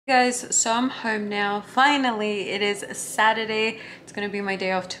Guys, so I'm home now. Finally, it is Saturday. It's gonna be my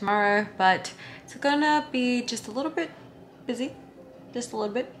day off tomorrow, but it's gonna be just a little bit busy, just a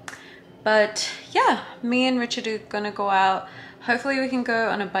little bit. But yeah, me and Richard are gonna go out. Hopefully we can go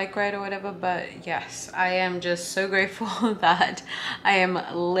on a bike ride or whatever. But yes, I am just so grateful that I am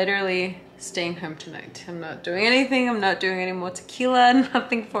literally staying home tonight. I'm not doing anything. I'm not doing any more tequila,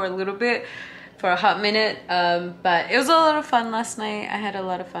 nothing for a little bit, for a hot minute. But it was a lot of fun last night. I had a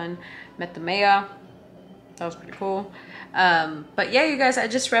lot of fun. Met the mayor. That was pretty cool. But yeah, you guys, I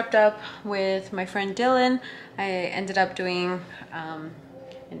just wrapped up with my friend Dylan. I ended up doing an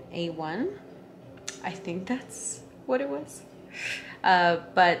A1. I think that's what it was.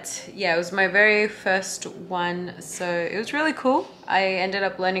 But yeah, it was my very first one, so it was really cool. I ended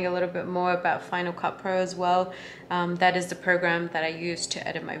up learning a little bit more about Final Cut Pro as well. That is the program that I use to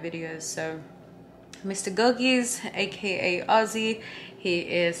edit my videos. So Mr. Gogies, aka Ozzy, he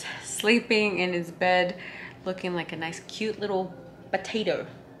is sleeping in his bed looking like a nice cute little potato.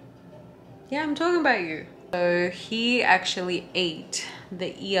 Yeah, I'm talking about you. So he actually ate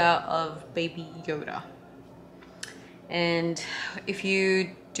the ear of baby Yoda. And if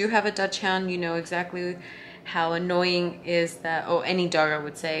you do have a Dutch Hound, you know exactly how annoying is that, or any dog I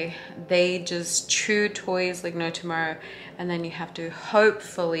would say. They just chew toys like no tomorrow, and then you have to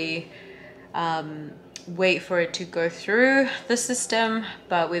hopefully wait for it to go through the system.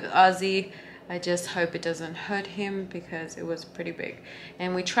 But with Ozzy, I just hope it doesn't hurt him because it was pretty big.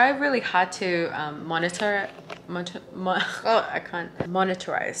 And we tried really hard to monitorize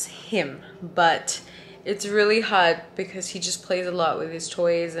him, but it's really hard because he just plays a lot with his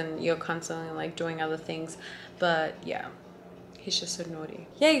toys and you're constantly like doing other things. But yeah, he's just so naughty.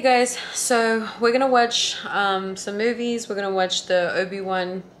 Yeah, you guys, so we're gonna watch some movies. We're gonna watch the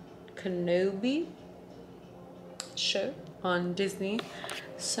Obi-Wan Kenobi show on Disney.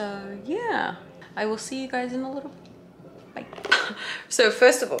 So yeah, I will see you guys in a little bit. Bye. So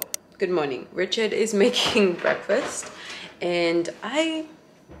first of all, good morning. Richard is making breakfast and I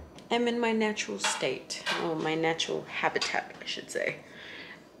am in my natural state, or my natural habitat, I should say.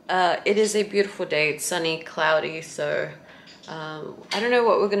 It is a beautiful day. It's sunny, cloudy, so I don't know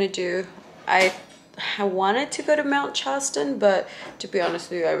what we're gonna do. I wanted to go to Mount Charleston, but to be honest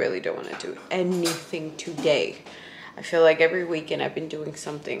with you, I really don't want to do anything today. I feel like every weekend I've been doing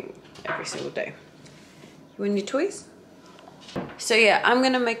something every single day. You want your toys? So yeah, I'm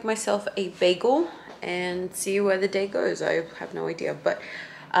gonna make myself a bagel and see where the day goes. I have no idea, but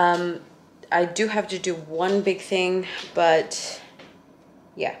I do have to do one big thing, but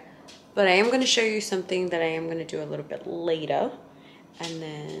yeah. But I am going to show you something that I am going to do a little bit later. And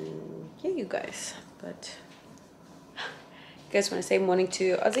then, yeah, you guys. But, you guys want to say morning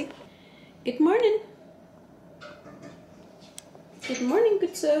to Ozzy? Good morning. Good morning,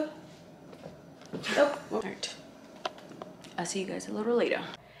 good sir. Oh, all right. I'll see you guys a little later.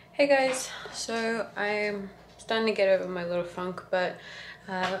 Hey guys, so I'm starting to get over my little funk, but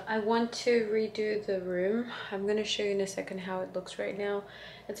I want to redo the room. I'm going to show you in a second how it looks right now.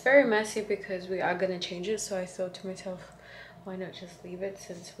 It's very messy because we are going to change it, so I thought to myself, why not just leave it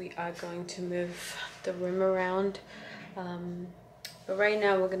since we are going to move the room around. But right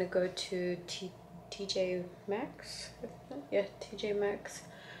now we're going to go to TJ Maxx. Yeah, TJ Maxx.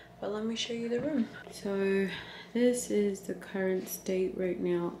 But let me show you the room. So this is the current state right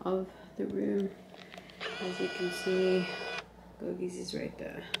now of the room. As you can see, Gogies is right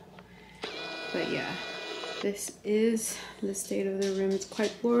there. But yeah, this is the state of the room. It's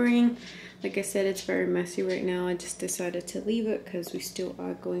quite boring. Like I said, it's very messy right now. I just decided to leave it because we still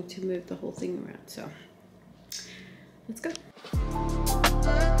are going to move the whole thing around. So let's go.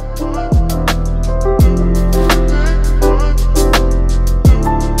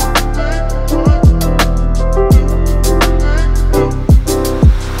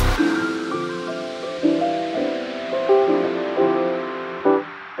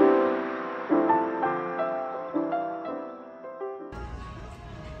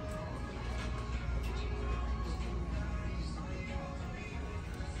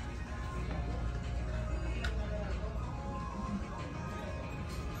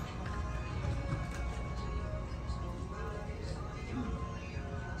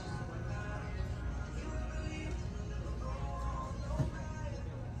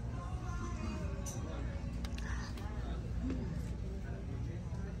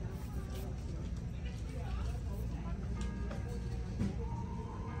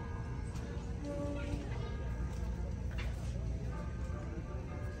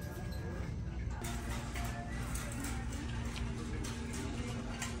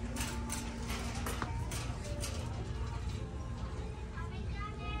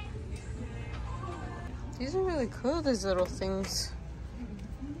 These are really cool, these little things. I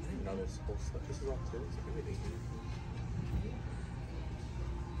didn't know this whole stuff. This is all tools and everything.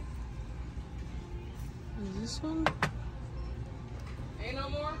 Is this one? Ain't no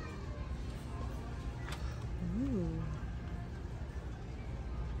more? Ooh.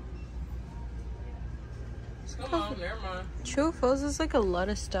 Come on, never mind. True Falls is like a lot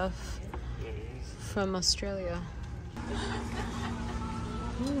of stuff from Australia.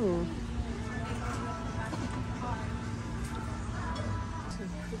 Ooh.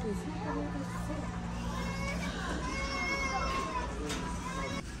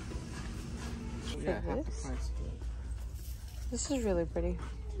 Yeah, half the price. This is really pretty.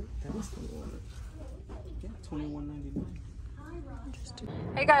 That was the one. Yeah, $21.99.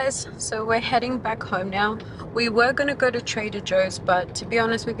 Hey guys, so we're heading back home now. We were gonna go to Trader Joe's, but to be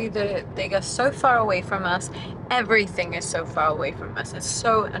honest with you, they are so far away from us. Everything is so far away from us. It's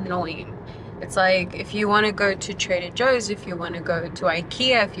so annoying. It's like if you want to go to Trader Joe's, if you want to go to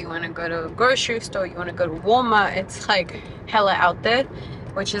IKEA, if you want to go to a grocery store, you want to go to Walmart, it's like hella out there,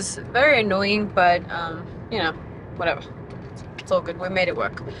 which is very annoying, but you know, whatever. It's all good. We made it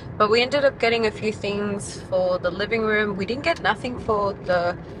work. But we ended up getting a few things for the living room. We didn't get nothing for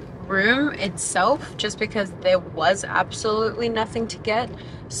the room itself just because there was absolutely nothing to get.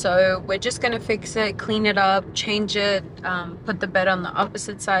 So we're just gonna fix it, clean it up, change it, put the bed on the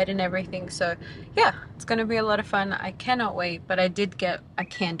opposite side and everything. So yeah, it's gonna be a lot of fun. I cannot wait. But I did get a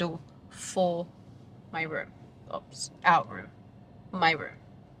candle for my room. Oops, our room. My room.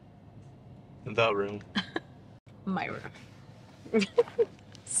 The room. My room.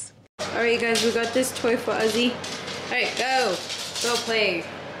 Alright guys, we got this toy for Ozzy. Alright, go play,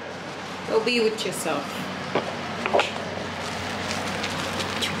 go be with yourself.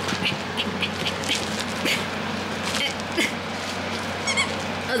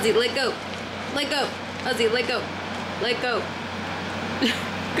 Ozzy, let go, Ozzy, let go,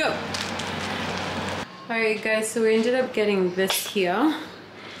 go. Alright guys, so we ended up getting this here.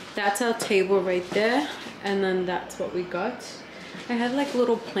 That's our table right there, and then that's what we got. I had like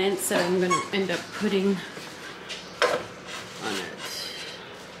little plants that I'm gonna end up putting on it.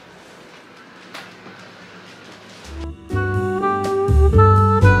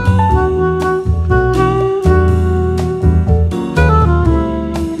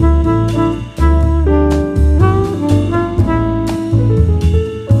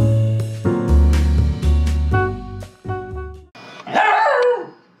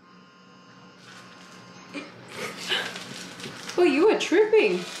 Oh, you were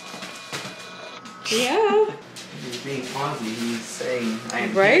tripping. Yeah. He's being Ozzy. He's saying, I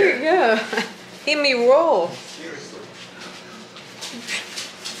am right? here. Yeah. Hear me roll. Seriously.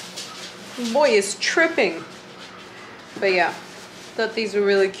 Boy is tripping. But yeah, thought these were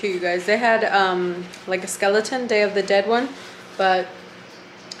really cute, you guys. They had like a skeleton, Day of the Dead one, but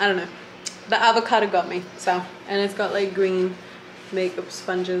I don't know. The avocado got me. So, and it's got like green makeup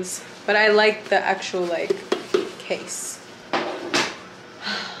sponges, but I like the actual like case.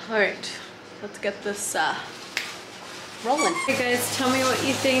 All right, let's get this rolling. Hey guys, tell me what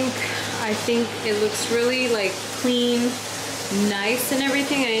you think. I think it looks really like clean, nice and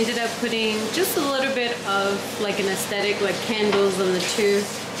everything. I ended up putting just a little bit of like an aesthetic, like candles on the two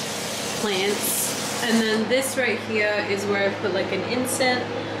plants. And then this right here is where I put like an incense,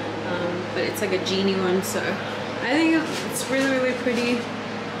 but it's like a genie one. So I think it's really, really pretty.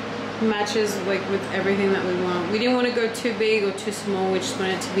 Matches like with everything that we want. We didn't want to go too big or too small. We just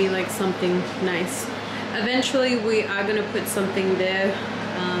wanted it to be like something nice. Eventually we are going to put something there,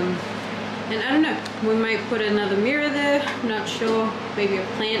 and I don't know, we might put another mirror there. I'm not sure, maybe a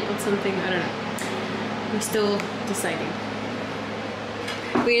plant or something, I don't know, we're still deciding.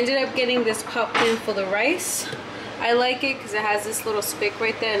 We ended up getting this pot pan for the rice. I like it because it has this little spigot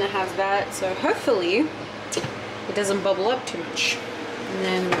right there and it has that, so hopefully it doesn't bubble up too much. And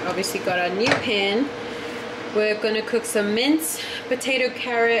then we obviously got our new pan. We're gonna cook some mince, potato,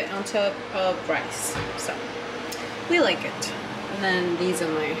 carrot on top of rice. So we like it. And then these are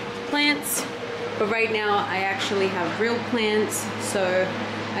my plants. But right now I actually have real plants, so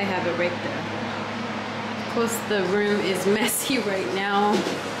I have it right there. Of course the room is messy right now.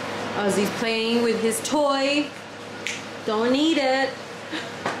 Ozzy's playing with his toy. Don't eat it.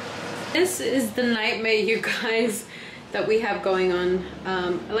 This is the nightmare, you guys, that we have going on.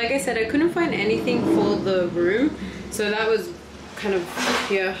 Like I said, I couldn't find anything for the room, so that was kind of,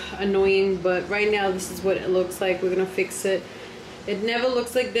 yeah, annoying. But right now this is what it looks like. We're gonna fix it. It never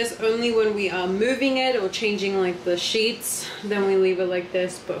looks like this, only when we are moving it or changing like the sheets, then we leave it like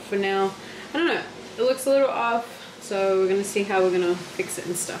this. But for now, I don't know, it looks a little off, so we're gonna see how we're gonna fix it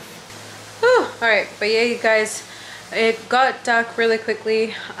and stuff. Oh, Alright, but yeah, you guys, it got dark really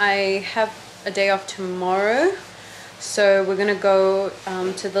quickly. I have a day off tomorrow, so we're gonna go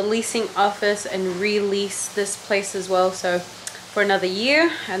to the leasing office and release this place as well, so for another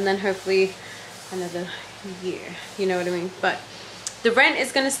year, and then hopefully another year, you know what I mean. But the rent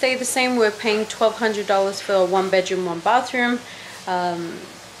is gonna stay the same. We're paying $1,200 for a 1-bedroom, 1-bathroom.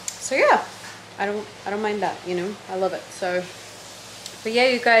 So yeah, I don't mind that, you know, I love it. So, but yeah,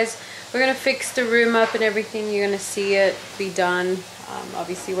 you guys, we're gonna fix the room up and everything. You're gonna see it be done.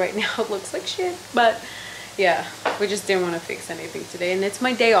 Obviously right now it looks like shit, but yeah, we just didn't want to fix anything today, and it's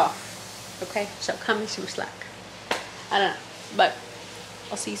my day off. Okay, so cut me some slack. I don't know, but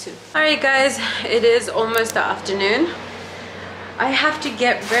I'll see you soon. All right guys, it is almost the afternoon. I have to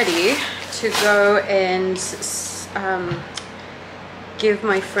get ready to go and give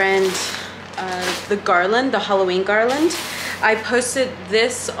my friend the garland, the Halloween garland. I posted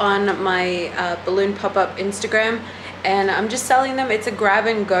this on my balloon pop-up Instagram, and I'm just selling them. It's a grab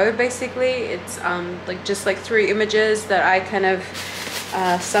and go basically. It's like just like 3 images that I kind of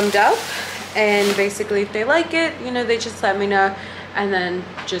summed up, and basically if they like it, you know, they just let me know, and then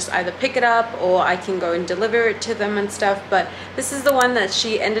just either pick it up or I can go and deliver it to them and stuff. But this is the one that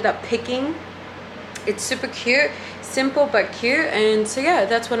she ended up picking. It's super cute, simple but cute, and so yeah,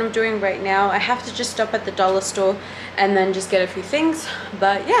 that's what I'm doing right now. I have to just stop at the dollar store and then just get a few things,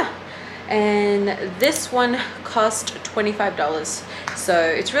 but yeah. And this one cost $25, so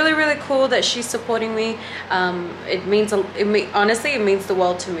it's really, really cool that she's supporting me. Honestly, it means the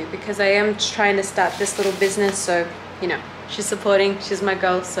world to me, because I am trying to start this little business, so you know, she's supporting, she's my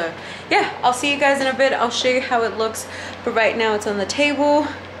girl. So yeah, I'll see you guys in a bit. I'll show you how it looks, but right now it's on the table,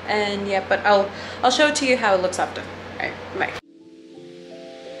 and yeah, but I'll show it to you how it looks after. All right, bye.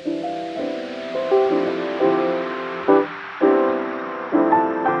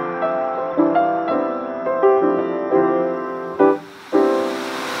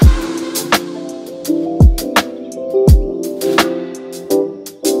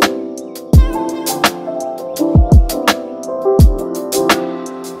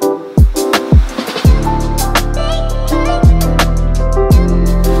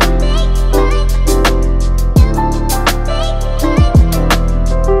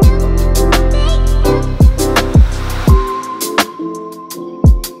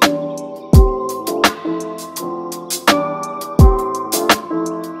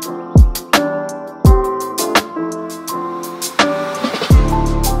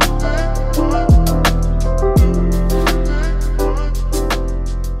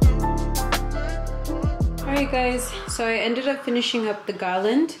 Guys, so I ended up finishing up the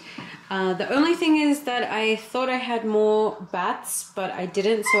garland. The only thing is that I thought I had more bats, but I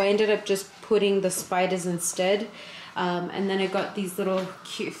didn't, so I ended up just putting the spiders instead. And then I got these little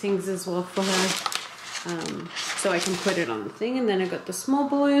cute things as well for her, so I can put it on the thing. And then I got the small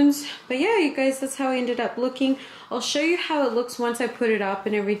balloons. But yeah, you guys, that's how I ended up looking. I'll show you how it looks once I put it up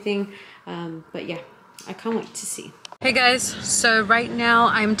and everything. But yeah, I can't wait to see. Hey guys, so right now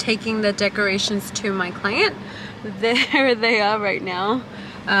I'm taking the decorations to my client. There they are right now.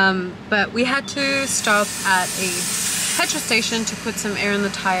 But we had to stop at a petrol station to put some air in the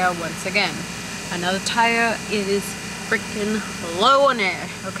tire once again. Another tire, it is freaking low on air,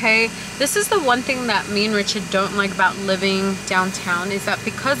 okay? This is the one thing that me and Richard don't like about living downtown, is that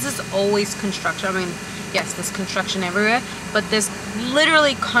because there's always construction. I mean, yes, there's construction everywhere, but there's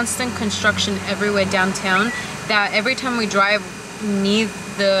literally constant construction everywhere downtown, that every time we drive near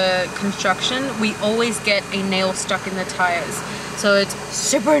the construction, we always get a nail stuck in the tires. So it's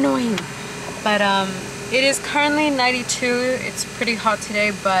super annoying. But it is currently 92. It's pretty hot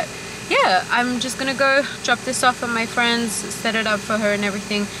today, but yeah, I'm just gonna go drop this off at my friend's, set it up for her and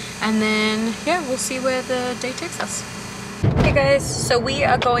everything, and then yeah, we'll see where the day takes us. Hey guys, so we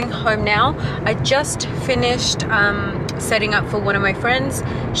are going home now. I just finished setting up for one of my friends.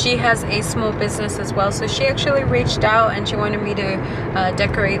 She has a small business as well, so she actually reached out and she wanted me to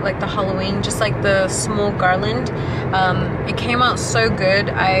decorate like the Halloween, just like the small garland. It came out so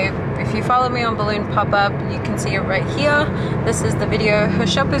good. If you follow me on Balloon Pop-Up, you can see it right here. This is the video. Her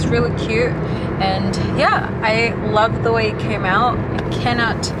shop is really cute, and yeah, I love the way it came out. I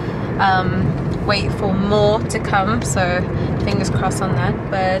cannot wait for more to come, so fingers crossed on that.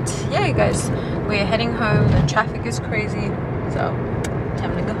 But yeah, you guys, we're heading home. The traffic is crazy, so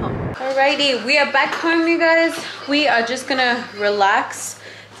time to go home. Alrighty, we are back home, you guys. We are just gonna relax.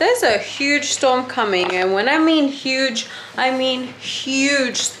 There's a huge storm coming, and when I mean huge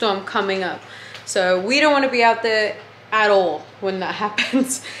storm coming up. So we don't want to be out there at all when that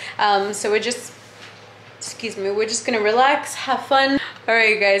happens. So we're just excuse me, we're just gonna relax, have fun. All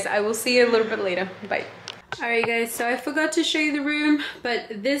right guys, I will see you a little bit later. Bye. All right guys, so I forgot to show you the room,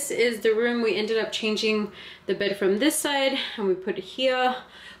 but this is the room. We ended up changing the bed from this side and we put it here.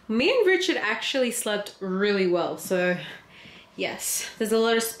 Me and Richard actually slept really well, so yes, there's a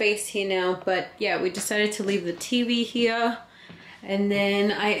lot of space here now. But yeah, we decided to leave the TV here, and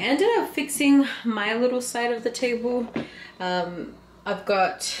then I ended up fixing my little side of the table. I've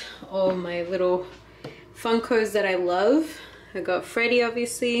got all my little Funkos that I love. I got Freddy,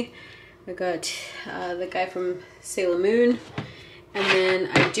 obviously. I got the guy from Sailor Moon. And then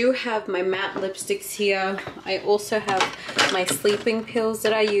I do have my matte lipsticks here. I also have my sleeping pills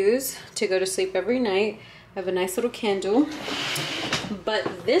that I use to go to sleep every night. I have a nice little candle.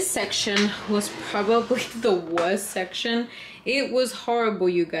 But this section was probably the worst section. It was horrible,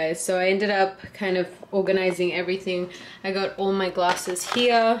 you guys. So I ended up kind of organizing everything. I got all my glasses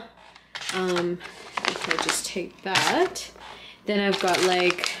here. If I just take that. Then I've got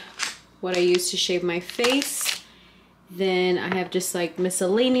like what I use to shave my face. Then I have just like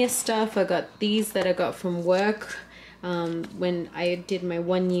miscellaneous stuff. I got these that I got from work when I did my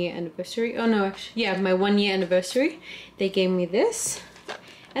 1 year anniversary. Oh no, actually, yeah, my 1 year anniversary. They gave me this.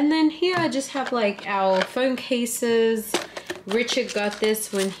 And then here I just have like our phone cases. Richard got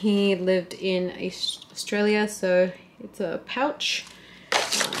this when he lived in Australia, so it's a pouch,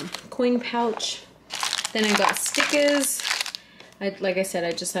 coin pouch. Then I got stickers. Like I said,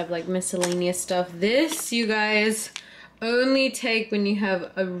 I just have like miscellaneous stuff. This, you guys, only take when you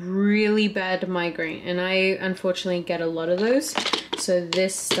have a really bad migraine, and I unfortunately get a lot of those. So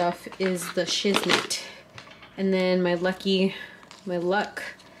this stuff is the shiznit. And then my luck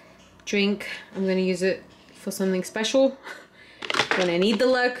drink. I'm gonna use it for something special when I need the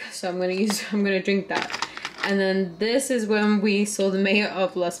luck, so I'm gonna drink that. And then this is when we saw the mayor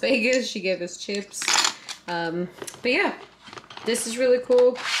of Las Vegas. She gave us chips. But yeah, this is really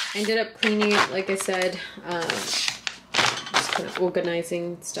cool. I ended up cleaning it, like I said, just kind of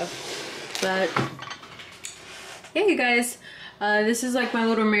organizing stuff. But yeah, you guys, this is like my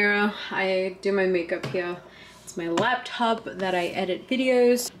little mirror. I do my makeup here. It's my laptop that I edit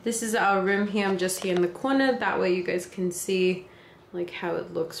videos. This is our room here. I'm just here in the corner. That way you guys can see like how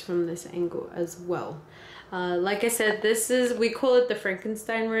it looks from this angle as well. Like I said, we call it the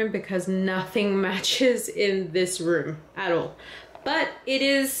Frankenstein room because nothing matches in this room at all. But it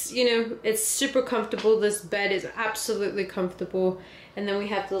is, you know, it's super comfortable. This bed is absolutely comfortable. And then we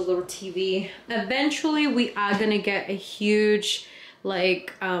have the little TV. Eventually we are gonna get a huge,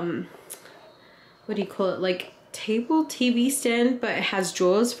 like, what do you call it? Like table TV stand, but it has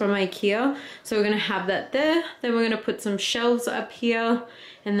drawers from IKEA. So we're gonna have that there. Then we're gonna put some shelves up here,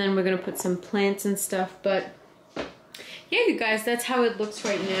 and then we're gonna put some plants and stuff. But yeah, you guys, that's how it looks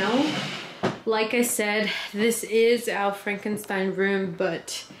right now. Like I said, this is our Frankenstein room,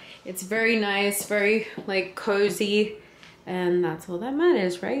 but it's very nice, very like cozy, and that's all that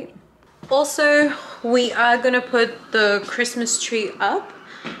matters, right? Also, we are gonna put the Christmas tree up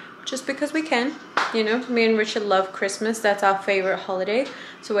just because we can. You know, me and Richard love Christmas. That's our favorite holiday.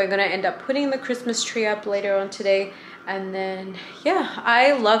 So we're gonna end up putting the Christmas tree up later on today. And then, yeah,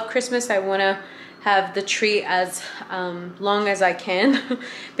 I love Christmas. I wanna have the tree as long as I can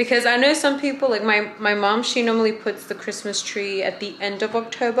because I know some people, like my mom, she normally puts the Christmas tree at the end of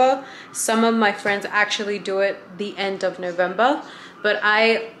October. Some of my friends actually do it the end of November. But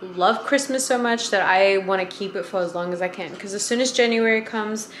I love Christmas so much that I want to keep it for as long as I can, because as soon as January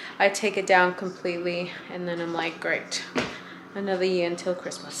comes, I take it down completely, and then I'm like, great, another year until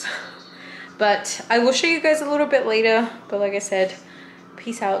Christmas. But I will show you guys a little bit later. But like I said,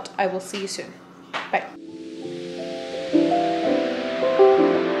 peace out. I will see you soon. Bye.